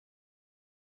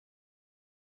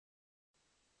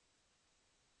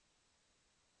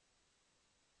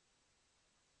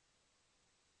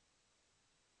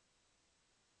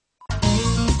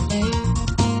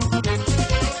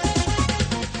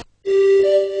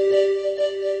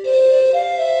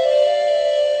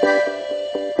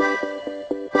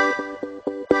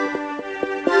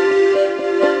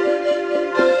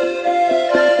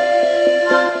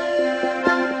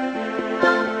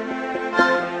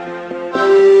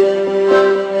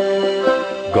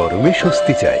গরমে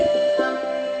স্বস্তি চাই,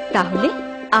 তাহলে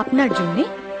আপনার জন্য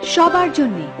সবার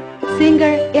জন্য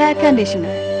সিঙ্গার এয়ার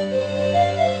কন্ডিশনার।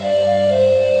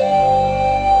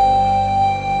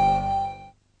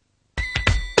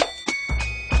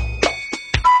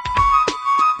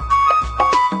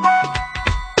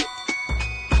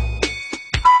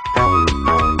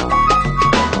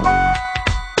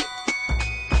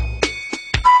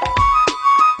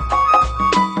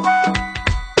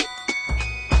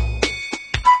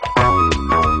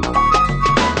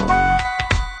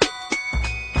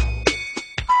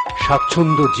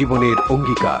 স্বাচ্ছন্দ্য জীবনের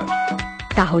অঙ্গীকার,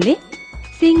 তাহলে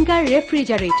সিঙ্গার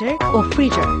রেফ্রিজারেটর ও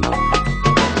freezer.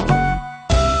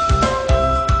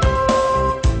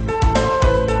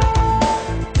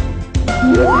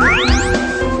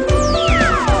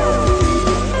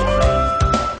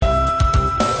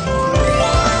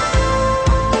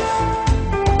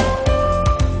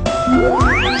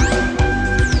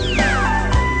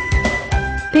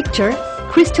 Picture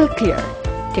crystal clear,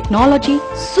 technology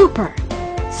super.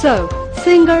 So,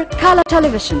 Singer Color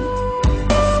Television.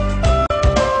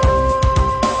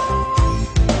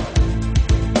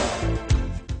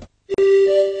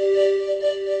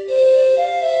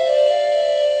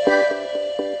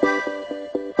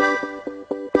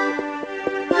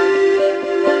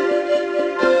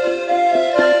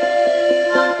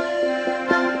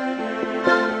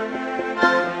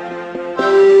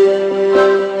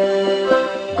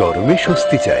 গরমে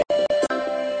স্বস্তি চাই,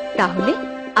 তাহলে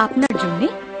আপনার জন্য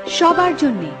সবার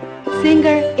জন্য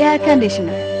সিঙ্গার এয়ার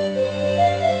কন্ডিশনার।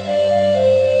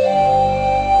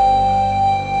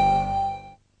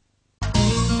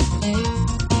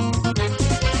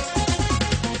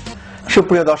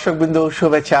 সুপ্রিয় দর্শকবৃন্দ,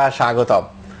 শুভেচ্ছা, স্বাগতম।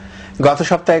 গত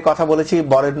সপ্তাহে কথা বলেছি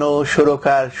বরেণ্য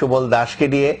সুরকার সুবল দাসকে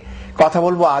নিয়ে। কথা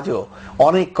বলবো আজও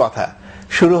অনেক কথা।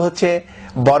 শুরু হচ্ছে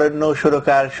বরেণ্য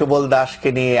সুরকার সুবল দাসকে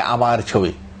নিয়ে আমার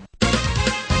ছবি।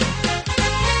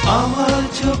 আমার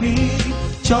ছবি,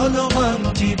 চলমান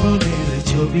জীবনের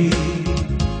ছবি।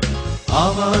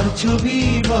 আমার ছবি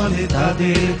বলে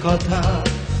তাদের কথা,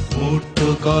 মূর্ত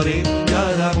করেন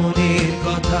যারা মনের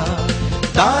কথা,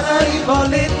 তারাই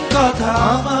বলেন কথা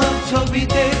আমার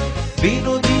ছবিতে।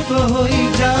 বিনোদিত হই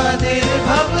যাদের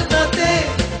ভাবনাতে,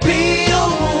 প্রিয়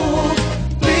মুখ,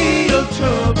 প্রিয়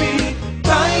ছবি,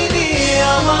 তাই নিয়ে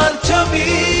আমার ছবি।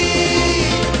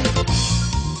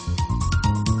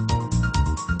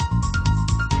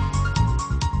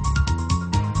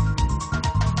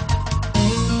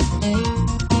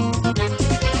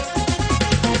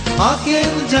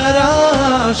 আঁকেন যারা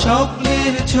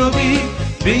স্বপ্নের ছবি,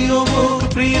 প্রিয় মুখ,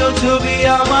 প্রিয় ছবি,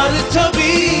 আমার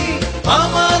ছবি।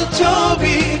 আমার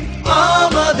ছবি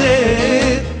আমাদের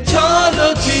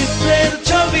চলচ্চিত্রের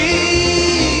ছবি।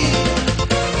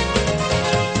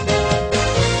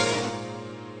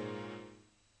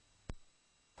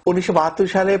 1972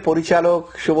 সালে পরিচালক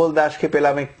সুবল দাসকে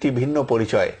পেলাম একটি ভিন্ন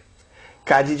পরিচয়।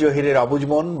 কাজী জহিরের অবুঝ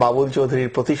মন, বাবুল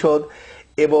চৌধুরীর প্রতিশোধ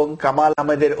এবং কামাল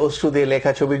আহমেদের অশ্রু দিয়ে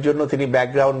লেখা ছবির জন্য তিনি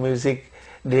ব্যাকগ্রাউন্ড মিউজিক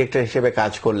ডিরেক্টর হিসেবে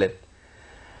কাজ করলেন।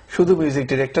 শুধু মিউজিক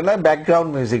ডিরেক্টর নয়, ব্যাকগ্রাউন্ড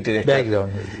মিউজিক ডিরেক্টর।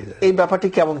 এই ব্যাপারটি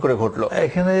কেমন করে ঘটলো?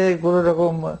 এখানে কোন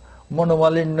রকম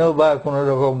মনোমালিন্য বা কোন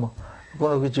রকম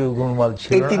কোনো কিছু গোলমাল ছিল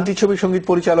না। এই তিনটি ছবি সঙ্গীত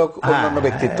পরিচালক অন্যান্য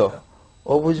ব্যক্তিত্ব।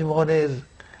 অবুঝ মোহনের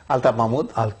আলতাফ মাহমুদ।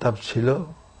 আলতাফ ছিল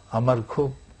আমার খুব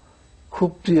খুব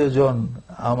প্রিয়জন,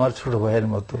 আমার ছোট ভাইয়ের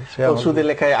মতো। অশ্রুদের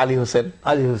লেখায় আলী হোসেন।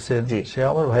 আলী হোসেন, সে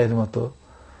আমার ভাইয়ের মতো।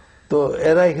 তো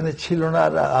এরা এখানে ছিল না,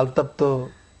 আর আলতাফ তো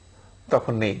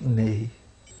তখন নেই।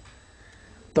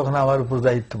 তখন আমার উপর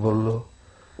দায়িত্ব পড়লো,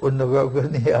 অন্য কাউকে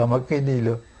নিয়ে আমাকে নিল।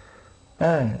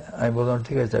 হ্যাঁ, আমি বললাম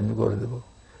ঠিক আছে, আমি করে দেবো।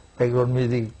 ব্যাকগ্রাউন্ড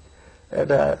মিউজিক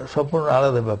এটা সম্পূর্ণ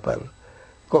আলাদা ব্যাপার।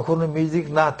 কখনো মিউজিক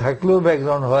না থাকলেও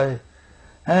ব্যাকগ্রাউন্ড হয়।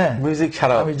 হ্যাঁ, মিউজিক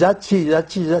ছাড়া আমি যাচ্ছি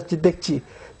যাচ্ছি যাচ্ছি, দেখছি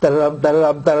তারারাম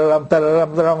তারারাম তারারাম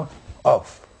তারারাম তারাম অফ।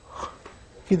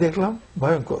 কি দেখলাম?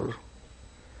 ভয়ঙ্কর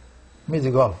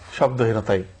মিউজিক অফ,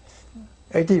 শব্দহীনতাই।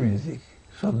 এটি মিউজিক,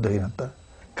 শব্দহীনতা।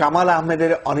 কামাল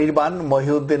আহমেদের অনির্বাণ,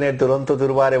 মহিউদ্দিনের দুরন্ত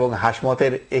দুর্বার এবং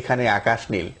হাসমতের এখানে আকাশ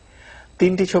নীল,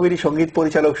 তিনটি ছবিরই সঙ্গীত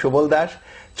পরিচালক সুবল দাস।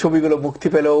 ছবিগুলো মুক্তি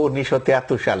পেল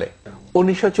 1973 সালে।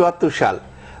 1974 সাল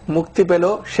মুক্তি পেল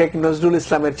শেখ নজরুল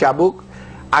ইসলামের চাবুক,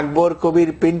 আকবর কবির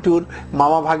পিন্টুর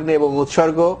মামা ভাগ্নে এবং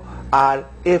উৎসর্গ, আর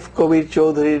এফ কবির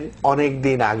চৌধুরীর অনেক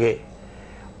দিন আগে।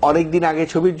 অনেক দিন আগে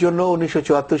ছবির জন্য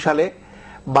 1974 সালে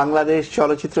বাংলাদেশ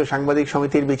চলচ্চিত্র সাংবাদিক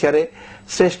সমিতির বিচারে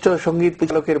শ্রেষ্ঠ সঙ্গীত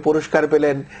পরিচালকের পুরস্কার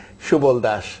পেলেন সুবল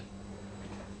দাস।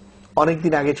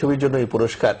 অনেকদিন আগে ছবির জন্য এই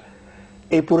পুরস্কার।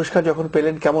 এই পুরস্কার যখন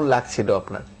পেলেন কেমন লাগছিল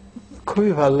আপনার?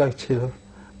 খুবই ভালো লাগছিল।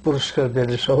 পুরস্কার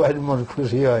পেলে সবাই মন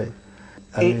খুশি হয়।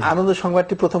 এই আনন্দ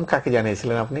সংবাদটি প্রথম কাকে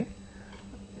জানিয়েছিলেন আপনি?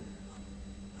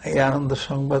 এই আনন্দ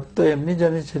সংবাদ তো এমনি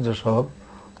জানিয়েছিল সব,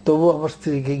 তবু আমার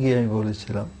স্ত্রীকে গিয়ে আমি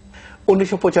বলেছিলাম।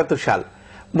 1975 সাল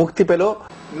মুক্তি পেল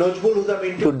নজমুল হুদা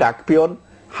মিন্টুর ডাকপিয়ন,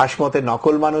 হাসমতের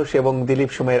নকল মানুষ এবং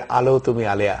দিলীপ সোমের আলো তুমি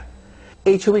আলেয়া।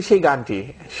 এই ছবি সেই গানটি,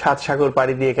 সাত সাগর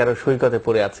পাড়ি দিয়ে কেন সৈকতে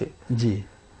পড়ে আছে। জি,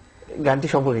 গানটি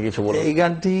সম্পর্কে কিছু বলুন। এই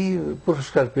গানটি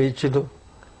পুরস্কার পেয়েছিল।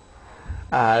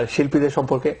 আর শিল্পীদের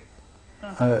সম্পর্কে?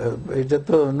 এটা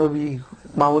তো নবী,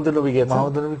 মাহমুদুর নবী গেয়েছেন।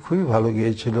 মাহমুদুর নবী খুবই ভালো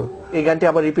গিয়েছিল। এই গানটি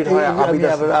আবার রিপিট হয়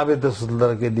আবেদা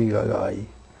সুলতানকে দিয়ে গাই।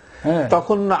 হ্যাঁ,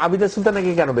 তখন আবিদা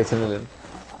সুলতানাকে কেন বেছে নিলেন?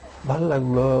 ভালো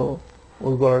লাগলো,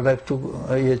 ওই গলাটা একটু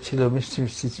ইয়ে ছিল, মিষ্টি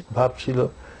মিষ্টি ভাব ছিল,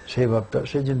 সেই ভাবটা,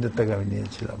 সেই জন্য তাকে আমি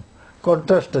নিয়েছিলাম।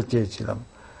 কন্ট্রাস্টটা চেয়েছিলাম,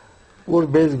 ওর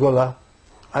বেস গলা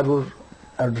আর ওর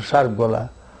একটু শার্প গলা,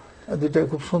 দুইটা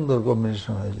খুব সুন্দর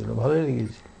কম্বিনেশন হয়েছিল, ভালোই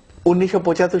লেগেছে।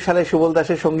 1975 সালে সুবল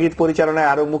দাসের সঙ্গীত পরিচালনায়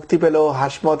আরো মুক্তি পেল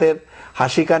হাসমতের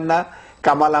হাসি কান্না,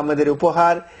 কামাল আহমেদের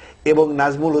উপহার এবং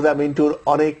নাজমুল হুদা মিন্টুর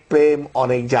অনেক প্রেম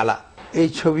অনেক জ্বালা। এই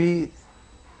ছবি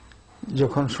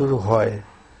যখন শুরু হয়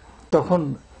তখন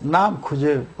নাম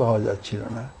খুঁজে পাওয়া যাচ্ছিল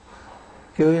না,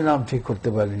 কেউই নাম ঠিক করতে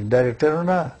পারেনি, ডাইরেক্টরও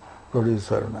না,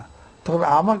 প্রডিউসারও না। তখন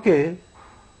আমাকে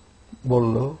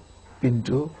বলল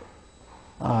পিন্টু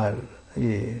আর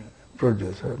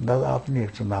প্রডিউসার, দাদা আপনি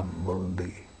একটা নাম বলুন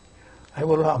দেখি। আমি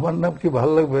বললাম আমার নাম কি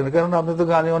ভালো লাগবে না, কারণ আপনি তো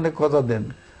গানে অনেক কথা দেন।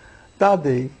 তা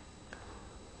দেই।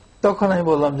 তখন আমি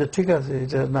বললাম যে ঠিক আছে,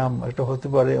 এটার নাম একটা হতে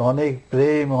পারে অনেক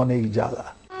প্রেম অনেক জ্বালা।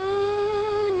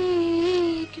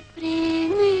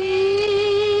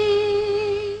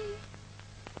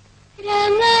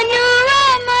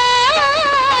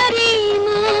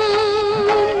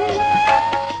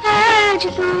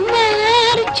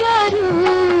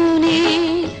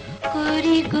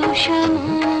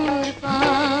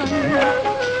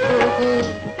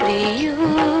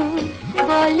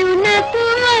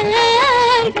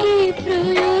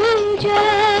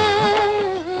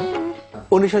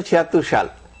 উনিশশো 1976 সাল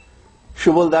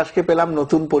সুবল দাসকে পেলাম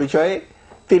নতুন পরিচয়ে।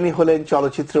 তিনি হলেন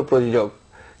চলচ্চিত্র প্রযোজক।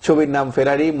 ছবির নাম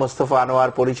ফেরারি, মোস্তফা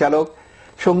আনোয়ার পরিচালক।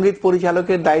 সঙ্গীত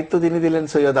পরিচালকের দায়িত্ব তিনি দিলেন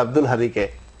সৈয়দ আব্দুল হাদীকে।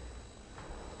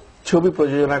 ছবি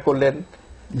প্রযোজনা করলেন,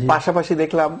 পাশাপাশি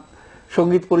দেখলাম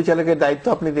সঙ্গীত পরিচালকের দায়িত্ব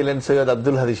আপনি দিলেন সৈয়দ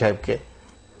আব্দুল হাদী সাহেবকে।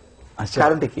 আচ্ছা,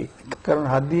 কারণটা কি? কারণ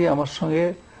হাদী আমার সঙ্গে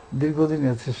দীর্ঘদিন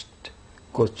অ্যাসিস্ট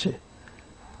করছে,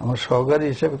 আমার সহকারী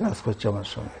হিসেবে কাজ করছে আমার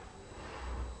সঙ্গে।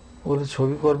 বলে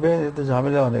ছবি করবে, এতে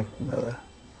ঝামেলা অনেক।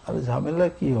 আরে ঝামেলা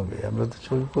কি হবে, আমরা তো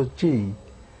ছবি করছি।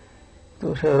 তো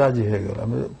সে রাজি হয়ে গেল।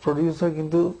 আমি প্রডিউসার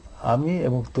কিন্তু আমি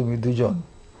এবং তুমি দুজন।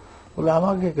 বলে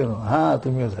আমাকে কেন? হ্যাঁ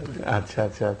তুমিও থাকবে। আচ্ছা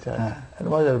আচ্ছা আচ্ছা, হ্যাঁ,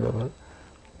 মজার ব্যাপার।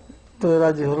 তো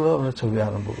রাজি হলো, আমরা ছবি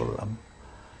আরম্ভ করলাম।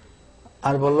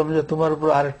 আর বললাম যে তোমার উপর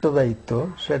আরেকটা দায়িত্ব,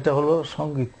 সেটা হলো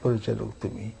সঙ্গীত পরিচালক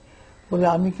তুমি। বলে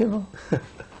আমি কেন?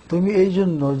 তুমি এই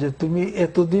জন্য যে তুমি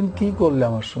এতদিন কি করলে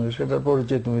আমার সঙ্গে, সেটার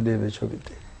পরিচয় তুমি দেবে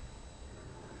ছবিতে।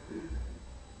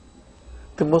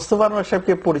 তো মোস্তফা আনোয়ার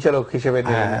সাহেবকে পরিচালক হিসেবে?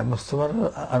 হ্যাঁ, মোস্তফা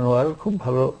আনোয়ার খুব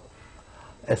ভালো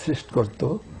অ্যাসিস্ট করতো।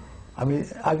 আমি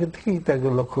আগে থেকেই তাকে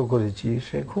লক্ষ্য করেছি,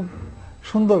 সে খুব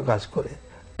সুন্দর কাজ করে,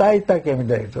 তাই তাকে আমি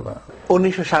ডাইরেক্টর বানাবো।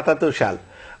 1977 সাল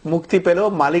মুক্তি পেল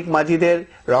মালিক মাজিদের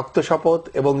রক্ত শপথ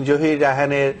এবং জহির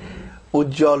রায়হানের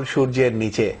উজ্জ্বল সূর্যের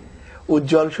নিচে।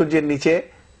 উজ্জ্বল সূর্যের নিচে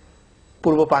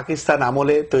পূর্ব পাকিস্তান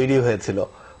আমলে তৈরি হয়েছিল।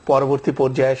 পরবর্তী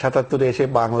পর্যায়ে 77-এ এসে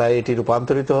বাংলায় এটি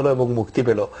রূপান্তরিত হলো এবং মুক্তি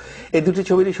পেল। এই দুটি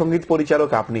ছবিরই সঙ্গীত পরিচালক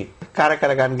আপনি। কারা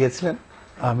কারা গান গিয়েছিলেন?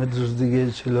 আহমেদ রুশদি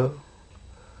গিয়েছিল,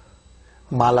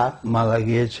 মালা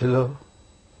গিয়েছিল,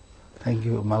 থ্যাংক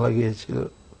ইউ, মালা গিয়েছিল।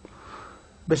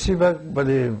 বেশিরভাগ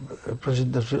মানে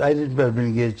প্রসিদ্ধ আইরিন বার্মিন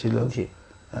গিয়েছিল,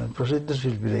 প্রসিদ্ধ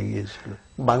শিল্পীরা গিয়েছিল।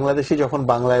 বাংলাদেশে যখন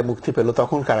বাংলায় মুক্তি পেল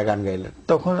তখন কারা গান গাইলেন?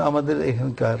 তখন আমাদের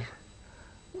এখানকার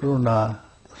রুনা,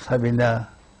 সাবিনা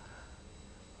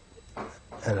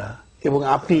এরা। এবং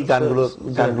আপনি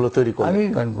গানগুলো তৈরি করলেন? আমি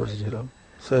গান করেছিলাম,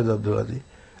 সৈয়দ আব্দুল হাদী।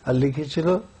 আর লিখেছিল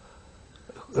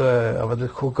আমাদের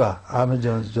খোকা আহমেদ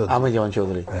জামান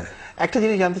চৌধুরী। একটা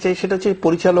জিনিস জানতে চাই, সেটা হচ্ছে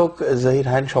পরিচালক জহির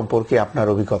রায়হান সম্পর্কে আপনার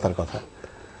অভিজ্ঞতার কথা।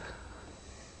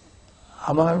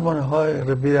 আমার মনে হয়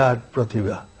একটা বিরাট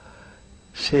প্রতিভা।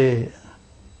 সে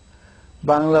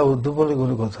বাংলা উর্দু বলে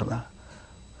কোনো কথা না,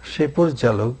 সে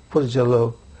পরিচালক,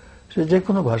 সে যে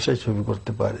কোনো ভাষায় ছবি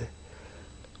করতে পারে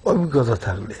অভিজ্ঞতা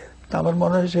থাকলে। আমার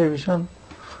মনে হয় সে ভীষণ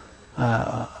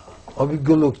অভিজ্ঞ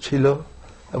লোক ছিল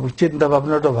এবং চিন্তা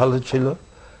ভাবনাটা ভালো ছিল,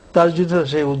 তার জন্য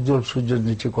সে উজ্জ্বল সূর্যের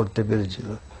নিচে করতে পেরেছিল।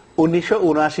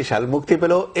 1979 সাল মুক্তি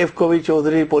পেল এফ কবির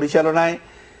চৌধুরীর পরিচালনায়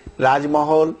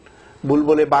রাজমহল,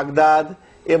 বুলবুলে বাগদাদ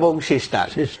এবং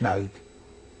শেষনাগ।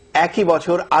 একই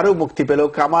বছর আরো মুক্তি পেল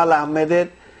কামাল আহমেদের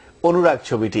অনুরাগ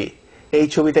ছবিটি। এই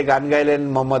ছবিতে গান গাইলেন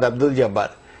মোহাম্মদ আব্দুল জব্বার।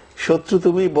 শত্রু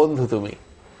তুমি বন্ধু তুমি।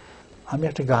 আমি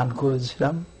একটা গান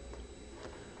করেছিলাম,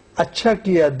 अच्छा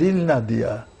किया दिल ना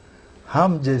दिया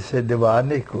हम जैसे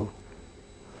दीवाने को,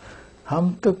 हम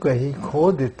तो कहीं खो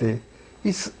देते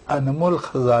इस अनमोल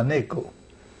खजाने को।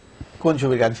 কোন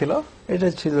ছবির গান ছিল? এটা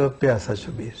ছিল পেয়াসা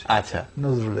ছবির, আচ্ছা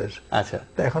নজরুলের। আচ্ছা,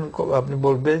 তা এখন আপনি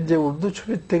বলবেন যে উর্দু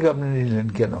ছবির থেকে আপনি নিলেন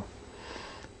কেন?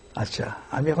 আচ্ছা,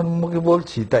 আমি এখন মুখে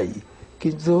বলছি তাই,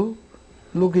 কিন্তু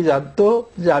লোকে জানতো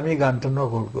যে আমি গানটা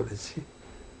নকল করেছি।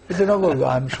 এটা নকল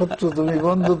গান, শত্রু তুমি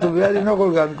বন্ধু তুমি, আর নকল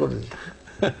গান করেছি।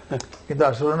 কিন্তু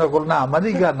আসলে নকল না,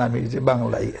 আমারই গান, আমি যে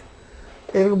বাংলায়।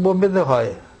 এরকম বোম্বেতে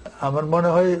হয়, আমার মনে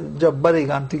হয় জব্বার এই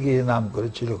গানটিকে নাম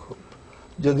করেছিল খুব,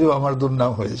 যদিও আমার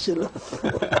দুর্নাম হয়েছিল।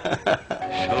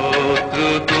 শত্রু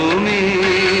তুমি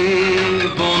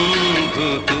বন্ধু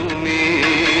তুমি,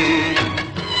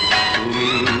 তুমি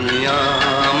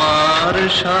আমার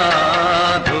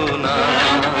সাধনা,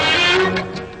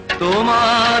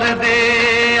 তোমার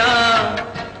দেয়া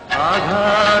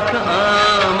আঘাত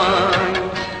আমায়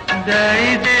দেয়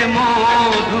যে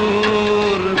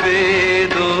মধুর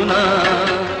বেদনা।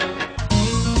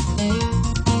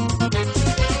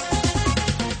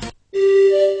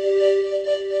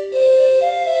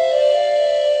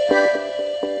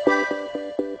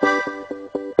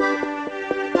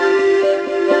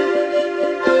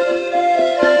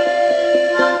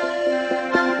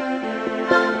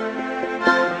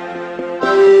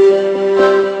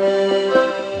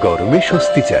 গরমে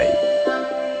স্বস্তি চাই,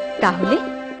 তাহলে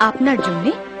আপনার জন্য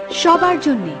সবার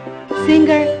জন্য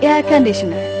সিঙ্গার এয়ার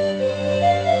কন্ডিশনার।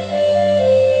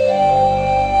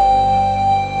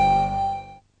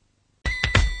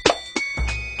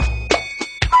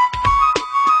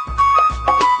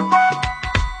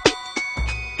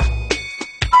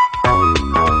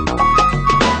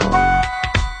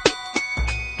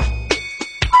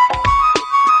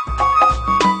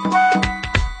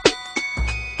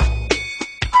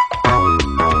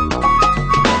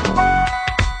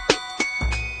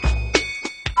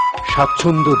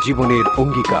 স্বাচ্ছন্দ্য জীবনের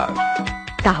অঙ্গীকার।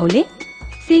 তাহলে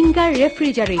সিঙ্গার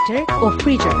রেফ্রিজারেটর ও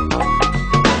freezer.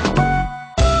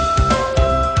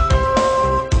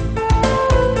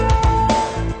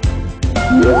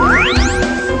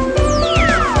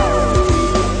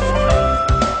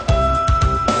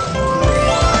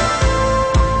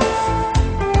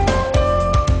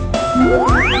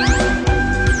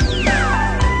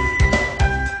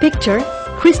 Picture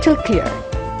crystal clear,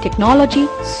 technology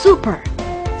super.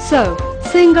 So,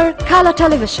 Singer Color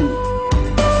Television.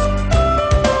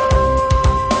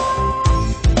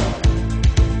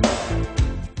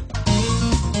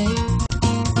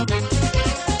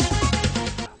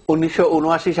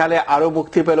 1979 সালে আরো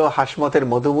মুক্তি পেল হাসমতের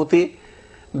মধুমতি,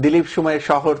 দিলীপ সুমাইয়ের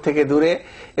শহর থেকে দূরে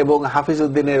এবং হাফিজ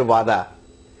উদ্দিনের ওয়াদা।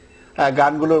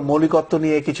 গানগুলোর মৌলিকত্ব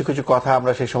নিয়ে কিছু কিছু কথা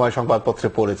আমরা সেই সময় সংবাদপত্রে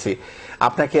পড়েছি।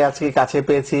 আপনাকে আজকে কাছে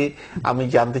পেয়েছি, আমি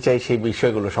জানতে চাই সেই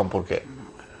বিষয়গুলো সম্পর্কে।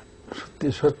 সত্যি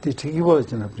সত্যি ঠিকই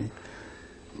বলেছেন আপনি।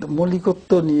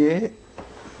 মৌলিকত্ব নিয়ে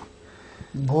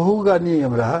বহু গানই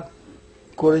আমরা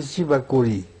করেছি বা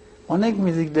করি, অনেক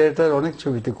মিউজিক ডাইরেক্টর অনেক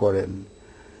ছবিতে করেন,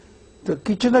 তো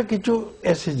কিছু না কিছু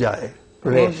এসে যায়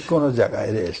কোন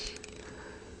জায়গায় রেশ।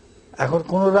 এখন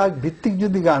কোন রাগ ভিত্তিক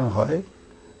যদি গান হয়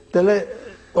তাহলে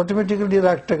অটোমেটিক্যালি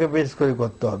রাগটাকে বেস করে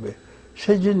করতে হবে,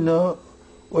 সেই জন্য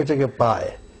ওইটাকে পায়।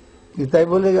 তাই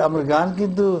বলে আমার গান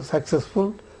কিন্তু সাকসেসফুল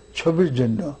ছবির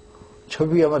জন্য,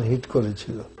 ছবি আমার হিট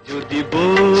করেছিল। যদি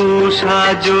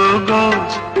সাজো গো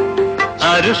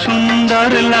আর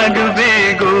সুন্দর লাগবে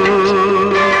গো,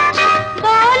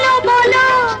 বলো বলো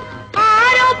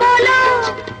আরো বলো,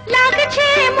 লাগছে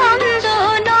মন্দ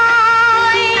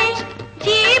নয়,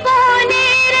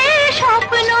 জীবনের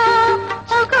স্বপ্ন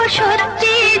ওগো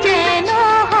সত্যি যেন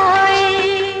হয়।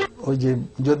 ওই যে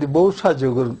যদি বউ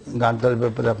সাজগর গানটার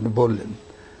ব্যাপারে আপনি বললেন,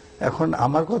 এখন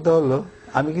আমার কথা হলো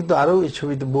আমি কিন্তু আরো এই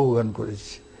ছবিতে বহু গান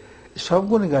করেছি,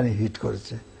 সবগুলো গানই হিট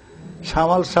করেছে।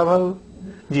 সামাল সামাল,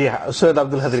 জি হ্যাঁ, সৈয়দ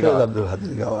আব্দুল হাদির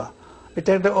গাওয়া, এটা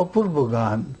একটা অপূর্ব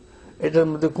গান। এটার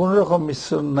মধ্যে কোন রকম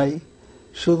মিশ্রণ নাই,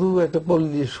 শুধু একটা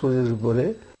পল্লী সুরের উপরে,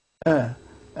 হ্যাঁ,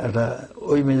 একটা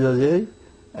ওই মেজাজে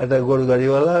একটা গরু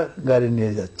গাড়িওয়ালা গাড়ি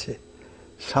নিয়ে যাচ্ছে,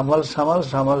 সামাল সামাল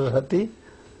সামাল সাথী,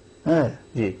 হ্যাঁ,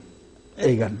 জি,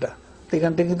 এই গানটা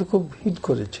কিন্তু খুব হিট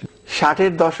করেছিল।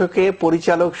 60-এর দশকে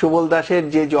পরিচালক সুবল দাসের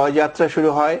যে জয়যাত্রা শুরু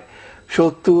হয়,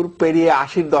 70 পেরিয়ে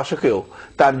 80-র দশকেও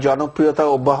তার জনপ্রিয়তা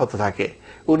অব্যাহত থাকে।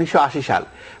 1980 সাল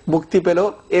মুক্তি পেল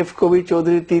এফ কবির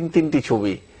চৌধুরীর তিনটি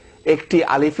ছবি, একটি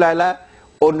আলিফ লায়লা,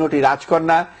 অন্যটি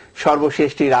রাজকন্যা,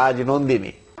 সর্বশেষটি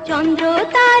রাজনন্দিনী। চন্দ্র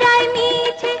তারায়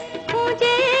মিছে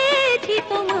খুঁজেছি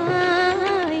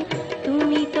তোমায়,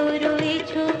 তুমি তো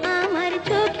রয়েছো আমার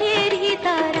চোখের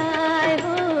তারায়,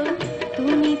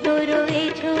 তুমি তো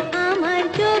রয়েছো আমার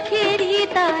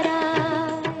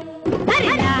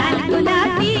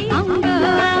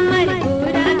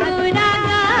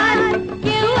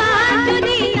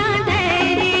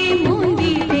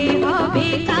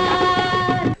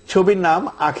ছবির নাম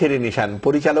আখেরি নিশান।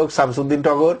 পরিচালক শামসুদ্দিন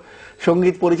টগর,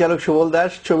 সঙ্গীত পরিচালক সুবল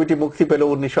দাস। ছবিটি মুক্তি পেল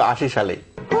 1980 সালে।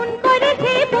 খুন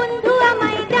করেছে বন্ধু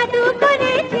আমায়, জাদু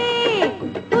করেছে,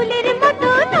 ফুলের মতো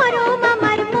নরম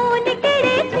আমার মন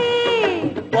কেড়েছে।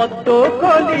 পদ্ম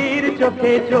কলির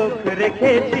চোখে চোখ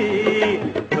রেখেছি,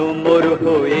 তোমর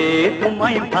হয়ে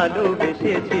তোমায়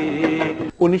ভালোবেসেছি।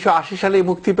 1980 সালে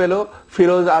মুক্তি পেল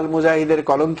ফিরোজ আল মুজাহিদের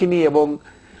কলঙ্কিনী এবং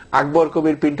আকবর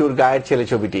কবির পিন্টুর গায়ের ছেলে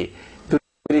ছবিটি।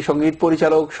 দুটি সঙ্গীত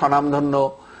পরিচালক স্বনামধন্য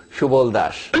সুবল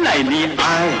দাস। লাইলি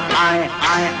আয় আয়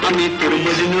আয় আমি তোর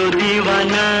মজনু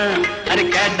দিওয়ানা, আরে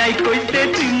ক্যাডাই কইতে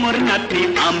তুই মোর নাতি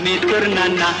আমি তোর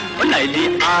নানা। ও লাইলি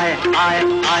আয় আয়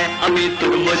আয় আমি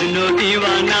তোর মজনু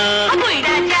দিওয়ানা।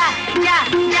 বুইড়া যা যা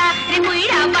যা রে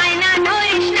বুইড়া বায়না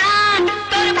ধরিস না,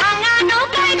 তোর ভাঙা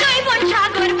নৌকায় জৈবন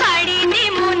সাগর পাড়ি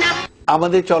দিমু না।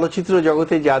 আমাদের চলচ্চিত্র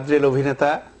জগতে জাদ্রেল অভিনেতা,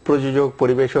 প্রযোজক,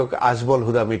 পরিবেশক আজবল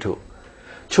হুদা মিঠু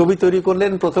ছবি তৈরি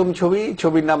করলেন। প্রথম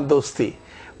ছবির নাম দোস্তি,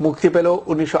 মুক্তি পেল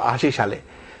 1980 সালে।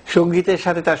 সঙ্গীতের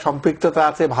সাথে তার সম্পৃক্ততা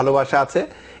আছে, ভালোবাসা আছে।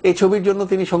 এই ছবির জন্য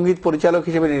তিনি সঙ্গীত পরিচালক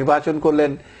হিসেবে নির্বাচন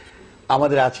করলেন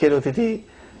আমাদের আজকের অতিথি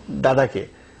দাদাকে।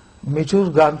 মিঠুর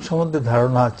গান সম্বন্ধে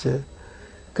ধারণা আছে,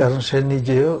 কারণ সে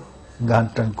নিজেও গান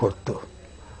টান করত।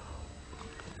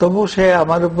 তবু সে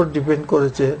আমার উপর ডিপেন্ড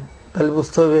করেছে, তাহলে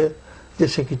বুঝতে হবে যে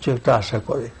সে কিছু একটা আশা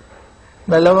করে,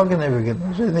 নাহলে আমাকে নেবে কেন?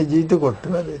 সে নিজেই তো করতে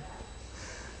পারে।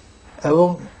 এবং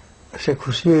সে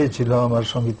খুশি হয়েছিল আমার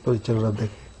সঙ্গীত পরিচালনা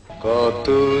দেখে। কত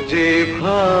যে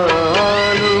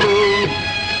ভালো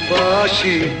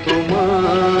বাসি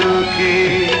তোমাকে,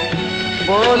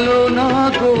 বলো না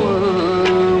গো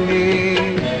আমি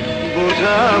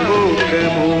বোঝাবো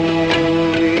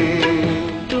কেমনে।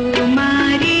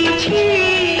 তোমারি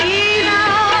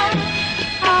ছিলাম,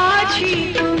 আছি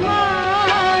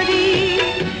তোমারি,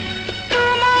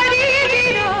 তোমারি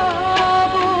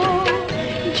রব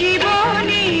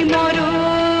জীবনে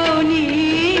মরণে।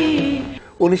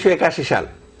 1981 সাল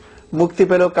মুক্তি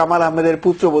পেল কামাল আহমেদের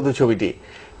পুত্রবধূ ছবিটি।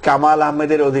 কামাল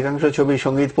আহমেদের অধিকাংশ ছবি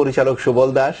সঙ্গীত পরিচালক সুবল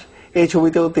দাস। এই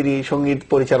ছবিতেও তিনি সঙ্গীত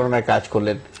পরিচালনায় কাজ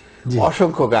করলেন।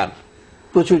 অসংখ্য গান,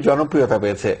 প্রচুর জনপ্রিয়তা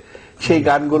পেয়েছে। সেই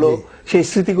গানগুলো, সেই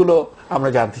স্মৃতিগুলো আমরা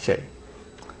জানতে চাই।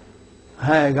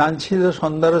 হ্যাঁ, গান ছিল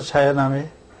সন্ধ্যার ছায়া নামে,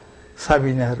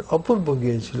 সাবিনার অপূর্ব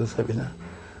গিয়েছিল সাবিনা।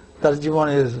 তার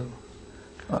জীবনের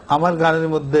আমার গানের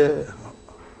মধ্যে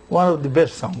one of the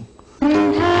best song.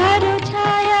 সন্ধ্যার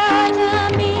ছায়া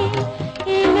নামে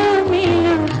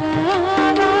এলোমেলো হাওয়া,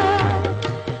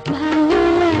 ভালো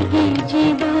লাগে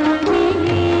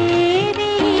জীবনের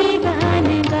এই গান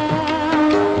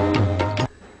গাওয়া।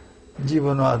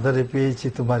 জীবন আধারে পেয়েছি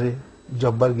তোমারে,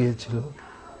 জব্বার গিয়েছিল,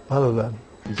 ভালো গান।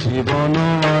 জীবন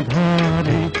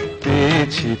আধারে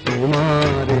পেয়েছি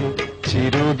তোমারে,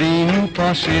 চিরদিন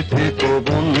পাশে থেকো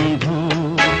বন্ধু,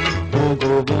 ও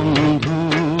গো বন্ধু।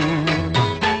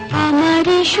 আমার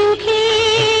সুখে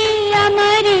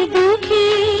আমার দুঃখে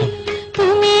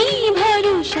তুমি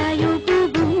ভরসায় গো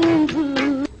বন্ধু।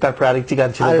 তারপর আরেকটি গান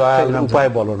ছিল আরেকটা দয়াল গান উপায়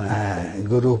ছিল। বলো না। হ্যাঁ,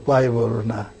 গুরু উপায় বলো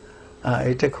না।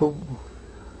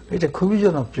 এটা খুবই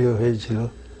জনপ্রিয় হয়েছিল।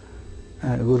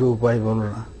 হ্যাঁ, গুরু উপায় বলো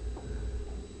না,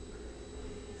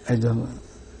 একজন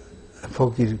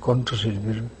ফকির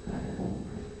কণ্ঠশিল্পীর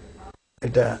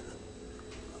এটা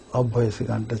অভ্যসী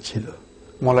গানটা ছিল।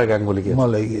 মলয় গাঙ্গুলি গিয়েছে।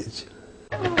 মলয় গিয়েছিল।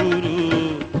 গুরু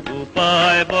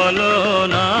উপায় বলো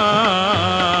না,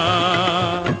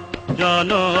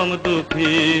 জনম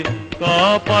দুঃখী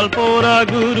কপাল পোড়া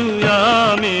গুরু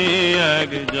আমি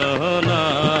একজনা।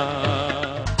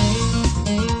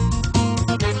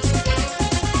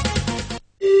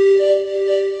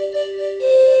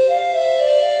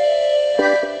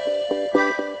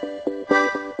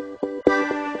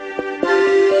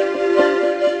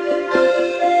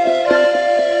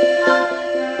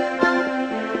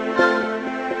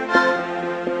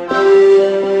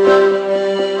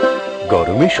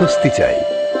 গরমে স্বস্তি চাই,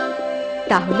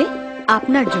 তাহলে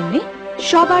আপনার জন্য,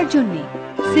 সবার জন্য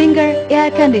সিঙ্গার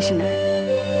এয়ার কন্ডিশনার।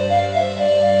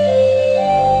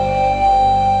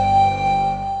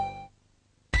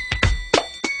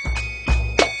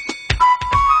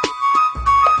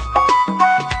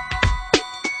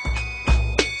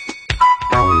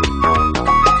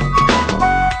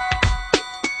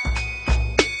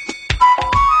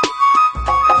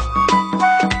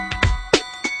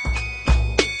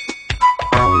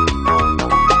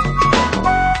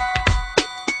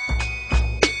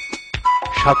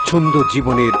 স্বাচ্ছন্দ্য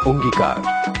জীবনের অঙ্গীকার।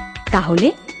 তাহলে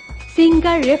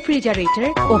সিঙ্গার রেফ্রিজারেটর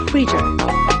ও freezer.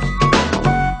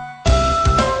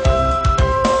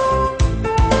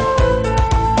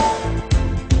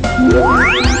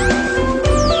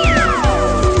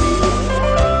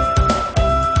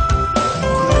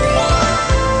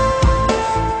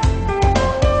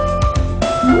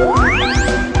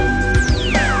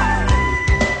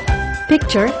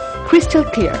 picture crystal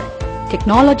clear,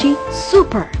 technology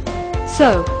super. So,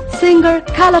 Singer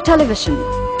Color Television.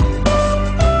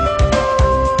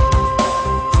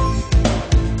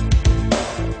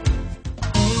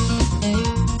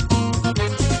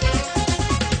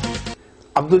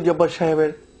 Abdul Jabbar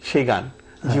সাহেবের সেই গান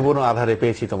জীবন ও আধারে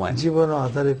পেয়েছি তোমায়। জীবন ও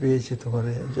আধারে পেয়েছি তোমার,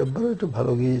 জব্বারও একটু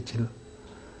ভালো গিয়েছিল।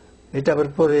 এটা আবার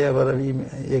পরে আবার আমি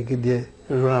একে দিয়ে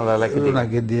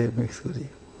রুনাকে দিয়ে মিক্স করি।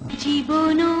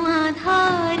 জীবন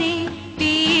আধারে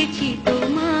পেয়েছি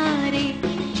তোমারে,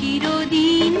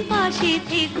 চিরদিন পাশে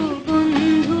থেকো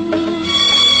বন্ধু,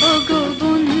 ও গো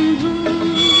বন্ধু।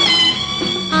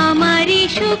 আমারই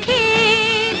সুখে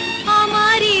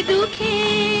আমারই দুঃখে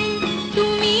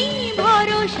তুমি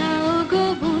ভরসা, ও গো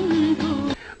বন্ধু।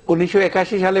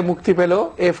 1981 সালে মুক্তি পেল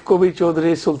এফ কবির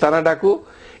চৌধুরী সুলতানা ডাকু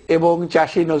এবং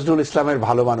চাষী নজরুল ইসলামের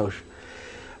ভালো মানুষ।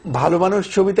 ভালো মানুষ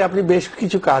ছবিতে আপনি বেশ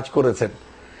কিছু কাজ করেছেন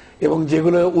এবং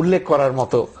যেগুলো উল্লেখ করার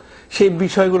মতো, সেই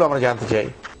বিষয়গুলো আমরা জানতে চাই।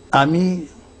 আমি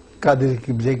কাদের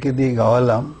কিবরিয়াকে দিয়ে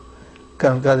গাওয়ালাম,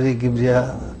 কারণ কাদের কিবরিয়া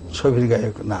ছবির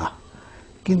গায়ক না,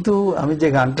 কিন্তু আমি যে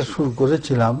গানটা শুরু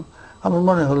করেছিলাম আমার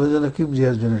মনে হলো যেন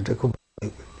কিবরিয়ার জন্য এটা খুব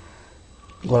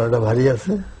গলাটা ভারী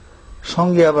আছে।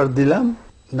 সঙ্গে আবার দিলাম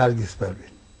নার্গিস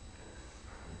পারভিন,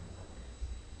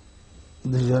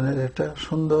 দুজনের একটা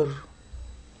সুন্দর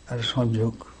একটা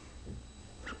সংযোগ,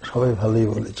 সবাই ভালোই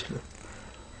বলেছিল।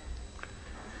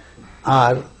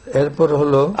 আর এরপর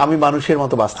হলো আমি মানুষের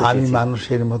মতো বাঁচতে আমি চেয়েছি।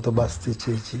 মানুষের মতো বাঁচতে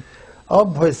চেয়েছি। অফ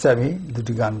ভয়েসে আমি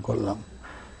দুটি গান করলাম,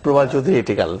 প্রবাল চৌধুরী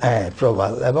এটিকাল। হ্যাঁ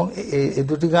প্রবাল, এবং এই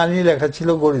দুটি গানই লেখা ছিল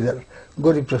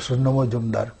গরিব প্রসন্ন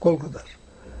মজুমদার, কলকাতার।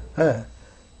 হ্যাঁ,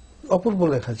 অপূর্ব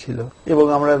লেখা ছিল। এবং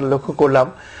আমরা লক্ষ্য করলাম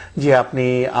যে আপনি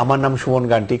আমার নাম সুমন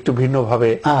গানটি একটু ভিন্নভাবে।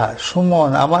 সুমন,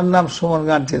 আমার নাম সুমন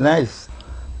গানটি নাইস,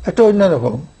 একটা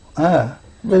অন্যরকম। হ্যাঁ,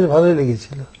 বেশ ভালোই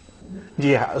লেগেছিল। জি,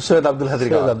 সৈয়দ আব্দুল হাদির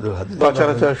গান। সৈয়দ আব্দুল হাদির।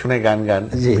 সচরাচর শুনে গান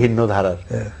জি। ভিন্ন ধারার।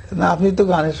 না, আপনি তো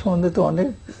গানের সম্বন্ধে তো অনেক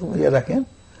ইয়ে রাখেন।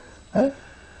 হ্যাঁ,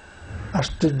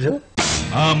 আশ্চর্য।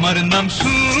 আমার নাম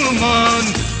সুমন,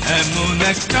 এমন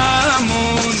একটা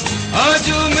মন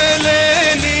আজও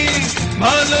মেলেনি,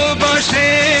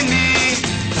 ভালোবাসেনি,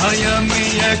 তাই আমি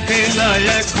একলা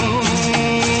এখন।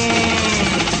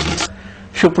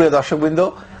 সুপ্রিয় দর্শকবৃন্দ,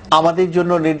 আমাদের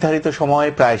জন্য নির্ধারিত সময়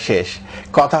প্রায় শেষ।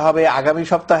 কথা হবে আগামী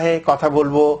সপ্তাহে। কথা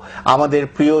বলবো আমাদের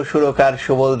প্রিয় সুরকার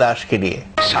সুবল দাসকে নিয়ে।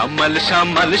 সামাল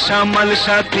সামাল সামাল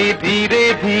সাথী, ধীরে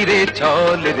ধীরে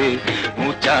চল রে,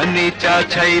 উঁচা নিচা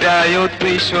ছাইরায়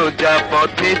তুই সোজা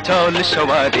পথে চল,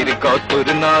 সওয়ারির কতর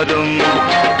নরম,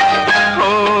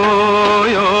 ও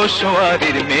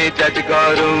সওয়ারির মেজাজ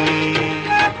গরম।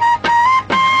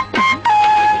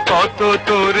 কত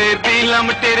তোরে দিলাম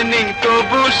ট্রেনিং,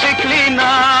 তবু শিখলি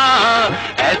না,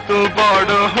 এত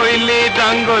বড় হইলে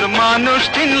ডাঙ্গর মানুষ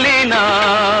চিনলি না।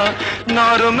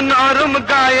 নরম নরম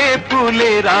গায়ে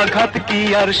ফুলের আঘাত কি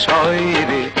আর সয়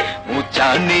রে, উঁচা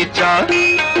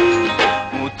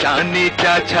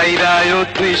নিচা ছাইরায়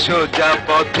তুই সোজা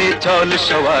পথে চল,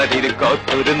 সওয়ারির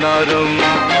কতর নরম,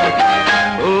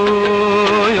 ও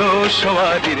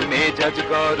সওয়ারির মেজাজ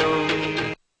গরম।